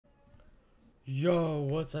Yo,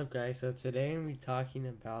 what's up, guys? So today I'm gonna be talking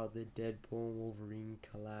about the Deadpool and Wolverine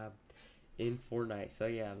collab in Fortnite. So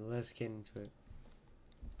yeah, let's get into it.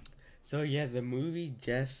 So yeah, the movie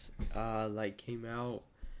just came out.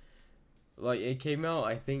 Like it came out,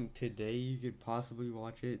 I think today. You could possibly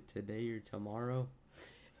watch it today or tomorrow.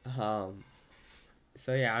 Um.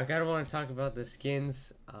 So yeah, I gotta want to talk about the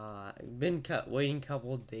skins. Been waiting a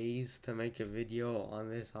couple days to make a video on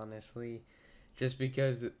this, honestly, just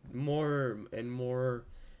because more and more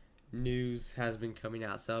news has been coming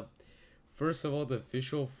out. So, first of all, the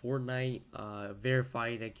official Fortnite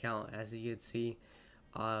verified account, as you can see,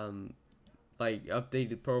 um,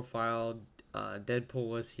 updated profile. Deadpool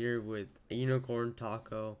was here with a unicorn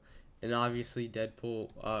taco, and obviously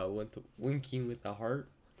Deadpool with winking with the heart.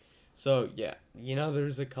 So yeah,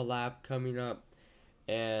 there's a collab coming up,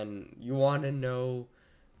 and you want to know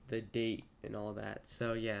the date and all that.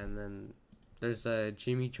 So yeah, and then there's a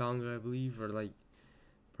chimichanga, I believe, or like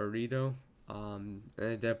burrito. And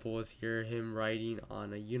Deadpool was here, him riding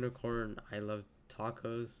on a unicorn. I love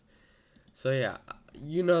tacos. So yeah,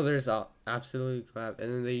 there's a absolute collab,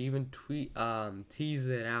 and then they even teased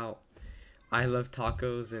it out. I love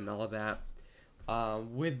tacos and all that.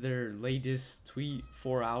 With their latest tweet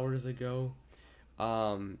 4 hours ago,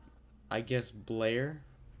 I guess Blair.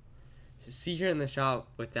 See here in the shop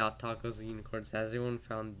without tacos and unicorns. Has anyone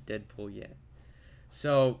found Deadpool yet?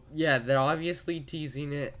 So yeah, they're obviously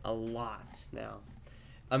teasing it a lot now.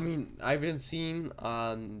 I mean, I've been seeing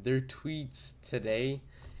their tweets today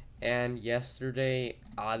and yesterday.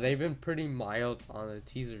 They've been pretty mild on the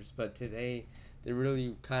teasers, but today they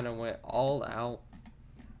really kind of went all out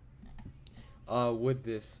with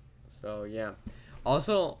this. So yeah.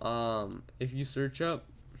 Also, if you search up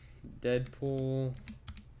Deadpool,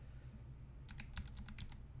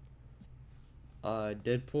 I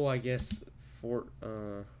guess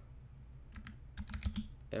and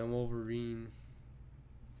Wolverine.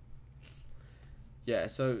 Yeah,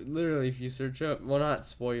 so literally, if you search up, well, not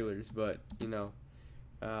spoilers, but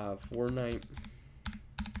Fortnite,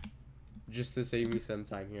 just to save me some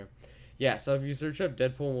time here. Yeah, so if you search up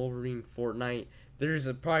Deadpool and Wolverine Fortnite, there's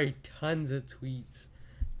probably tons of tweets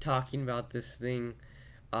talking about this thing,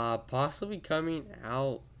 possibly coming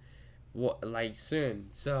out soon.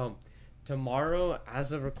 So tomorrow,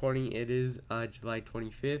 as of recording, it is July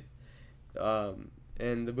 25th,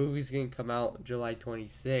 and the movie's gonna come out July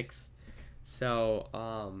 26th. So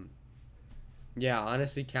yeah,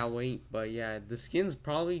 honestly can't wait. But yeah, the skins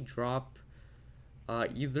probably drop. They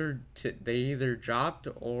either dropped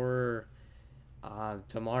or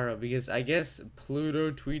tomorrow, because I guess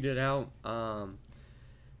Pluto tweeted out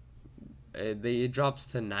it drops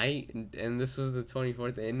tonight, and this was the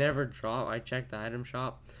 24th. It never dropped. I checked the item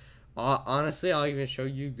shop. Honestly, I'll even show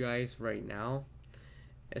you guys right now.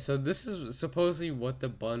 So this is supposedly what the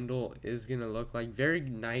bundle is gonna look like. Very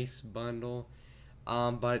nice bundle,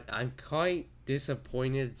 but I'm quite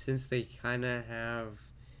disappointed since they kind of have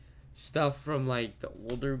stuff from like the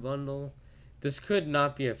older bundle. This could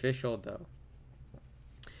not be official though,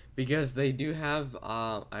 because they do have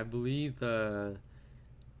I believe the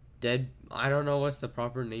I don't know what's the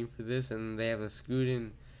proper name for this, and they have a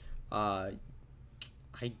Scootin,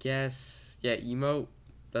 I guess, yeah, emote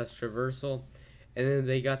that's traversal. And then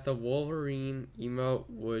they got the Wolverine emote,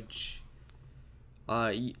 which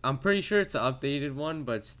I'm pretty sure it's an updated one,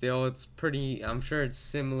 but still it's pretty, I'm sure it's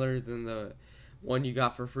similar than the one you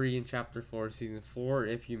got for free in Chapter 4 Season 4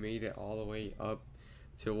 if you made it all the way up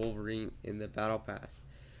to Wolverine in the Battle Pass.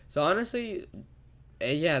 So honestly,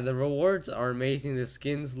 yeah, the rewards are amazing. The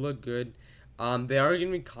skins look good. They are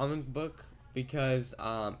going to be comic book, because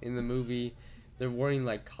in the movie they're wearing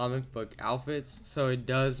like comic book outfits, so it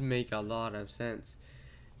does make a lot of sense.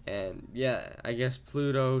 And yeah, I guess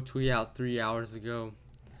Pluto tweeted out 3 hours ago,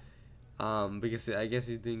 because I guess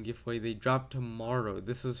he's doing giveaway. They dropped tomorrow.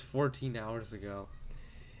 This was 14 hours ago.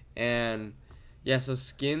 And yeah, so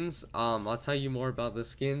skins, I'll tell you more about the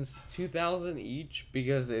skins. 2,000 each,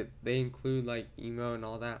 because they include like emo and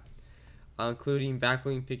all that, including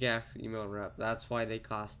backbling, pickaxe, emo, and rep. That's why they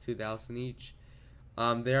cost 2,000 each.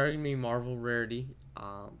 They are gonna be Marvel rarity.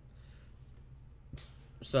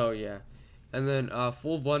 So yeah, and then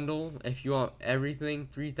full bundle, if you want everything,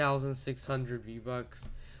 3,600 V-Bucks.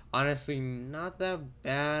 Honestly, not that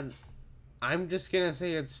bad. I'm just gonna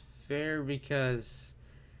say it's fair because,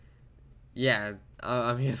 yeah,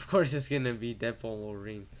 I mean, of course it's gonna be Deadpool and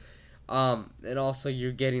Wolverine. And also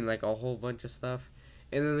you're getting like a whole bunch of stuff.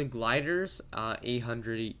 And then the gliders,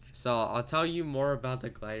 800 each. So I'll tell you more about the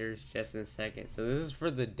gliders just in a second. So this is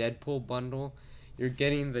for the Deadpool bundle. You're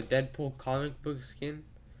getting the Deadpool comic book skin,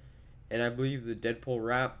 and I believe the Deadpool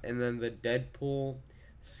wrap, and then the Deadpool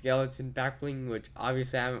skeleton back bling, which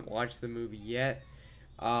obviously I haven't watched the movie yet.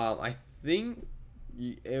 I think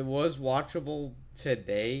it was watchable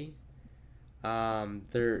today.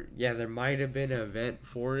 There might have been an event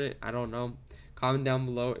for it. I don't know. Comment down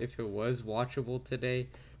below if it was watchable today.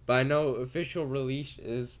 But I know official release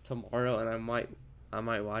is tomorrow, and I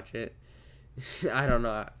might watch it. I don't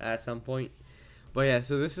know, at some point. But yeah,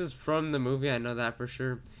 so this is from the movie. I know that for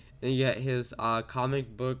sure. And you get his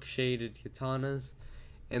comic book shaded katanas,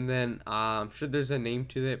 and then I'm sure there's a name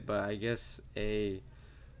to it, but I guess the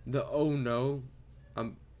oh no.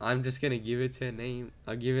 I'm just gonna give it to a name.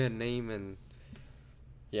 I'll give it a name, and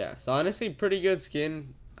yeah. So honestly, pretty good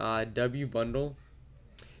skin. W bundle.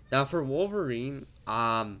 Now for Wolverine,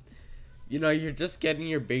 you're just getting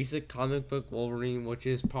your basic comic book Wolverine, which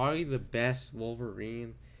is probably the best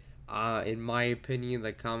Wolverine, in my opinion,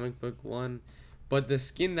 the comic book one. But the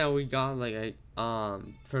skin that we got,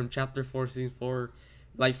 from Chapter 4, Season 4,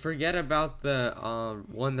 forget about the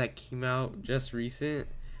one that came out just recent.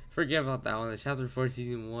 Forget about that one. The Chapter 4,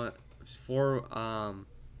 Season 4,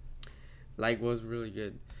 was really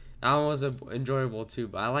good. That one was enjoyable too,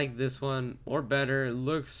 but I like this one or better. It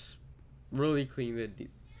looks really clean.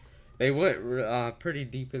 They went pretty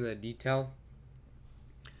deep in the detail.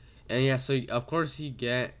 And yeah, so of course you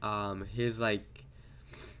get his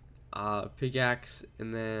pickaxe,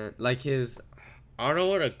 and then his, I don't know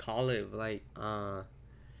what to call it,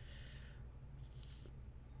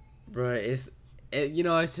 bro,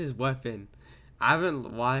 it's his weapon. I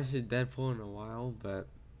haven't watched Deadpool in a while, but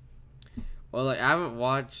I haven't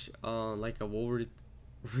watched a Wolverine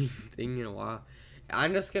thing in a while.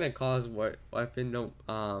 I'm just gonna call his weapon. Don't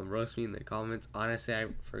roast me in the comments. Honestly, I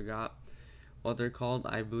forgot what they're called.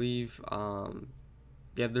 I believe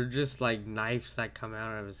they're just knives that come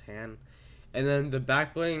out of his hand. And then the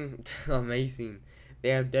back bling, amazing. They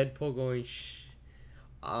have Deadpool going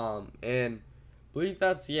and I believe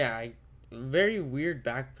that's very weird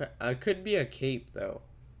backpack. Could be a cape though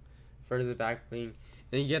for the back bling.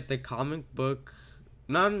 Then you get the comic book,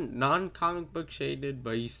 non comic book shaded,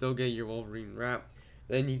 but you still get your Wolverine wrap.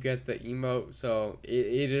 Then you get the emote, so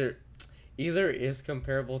it either is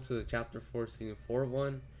comparable to the Chapter 4 Season 4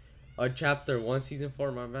 one, or Chapter 1 Season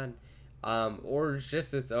 4, my bad, or it's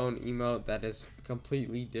just its own emote that is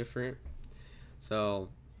completely different. So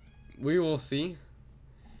we will see.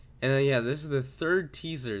 And then this is the third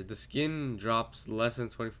teaser. The skin drops less than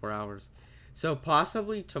 24 hours, so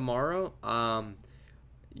possibly tomorrow.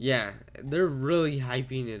 They're really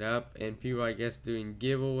hyping it up, and people, I guess, doing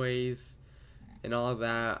giveaways and all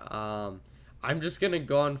that. I'm just gonna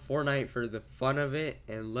go on Fortnite for the fun of it,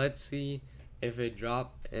 and let's see if it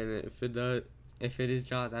dropped. And if it is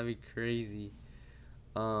dropped, that'd be crazy.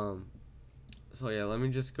 So yeah, let me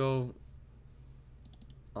just go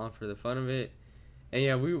on for the fun of it,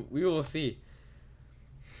 and we will see.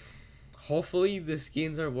 Hopefully the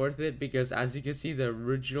skins are worth it, because as you can see, the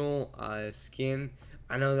original skin,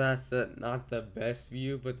 I know that's not the best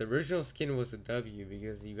view, but the original skin was a W,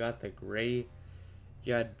 because you got the gray,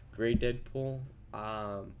 gray Deadpool,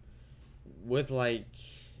 with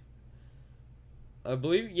I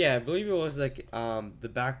believe it was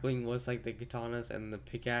the back bling was the katanas and the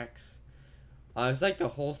pickaxe. It's the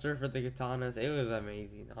holster for the katanas. It was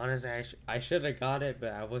amazing. Honestly, I should have got it,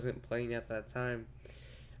 but I wasn't playing at that time.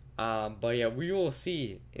 But yeah, we will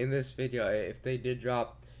see in this video if they did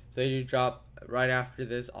drop. If they do drop right after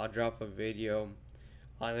this, I'll drop a video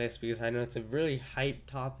on this, because I know it's a really hyped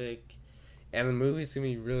topic, and the movie's gonna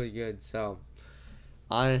be really good. So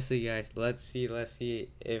honestly, guys, let's see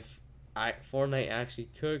if Fortnite actually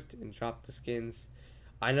cooked and dropped the skins.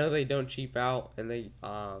 I know they don't cheap out, and they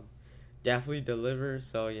definitely deliver.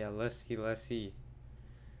 So yeah, let's see.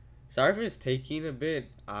 Sorry if it's taking a bit.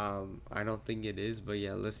 I don't think it is, but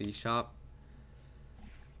yeah, let's see. Shop.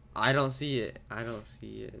 I don't see it.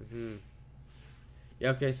 Yeah,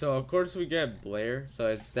 okay, so of course we get Blair, so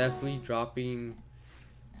it's definitely dropping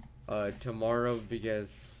tomorrow,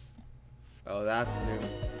 because that's new.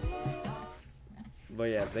 But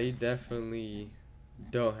yeah, they definitely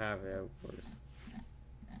don't have it, of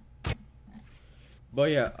course.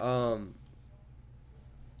 But yeah,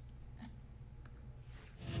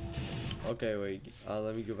 okay, wait,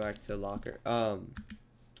 let me go back to locker.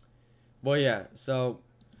 But yeah, so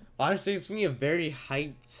honestly, it's gonna be a very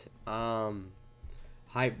hyped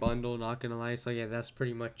hype bundle, not gonna lie. So yeah, that's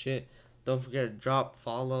pretty much it. Don't forget to drop,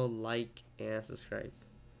 follow, like, and subscribe.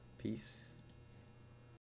 Peace.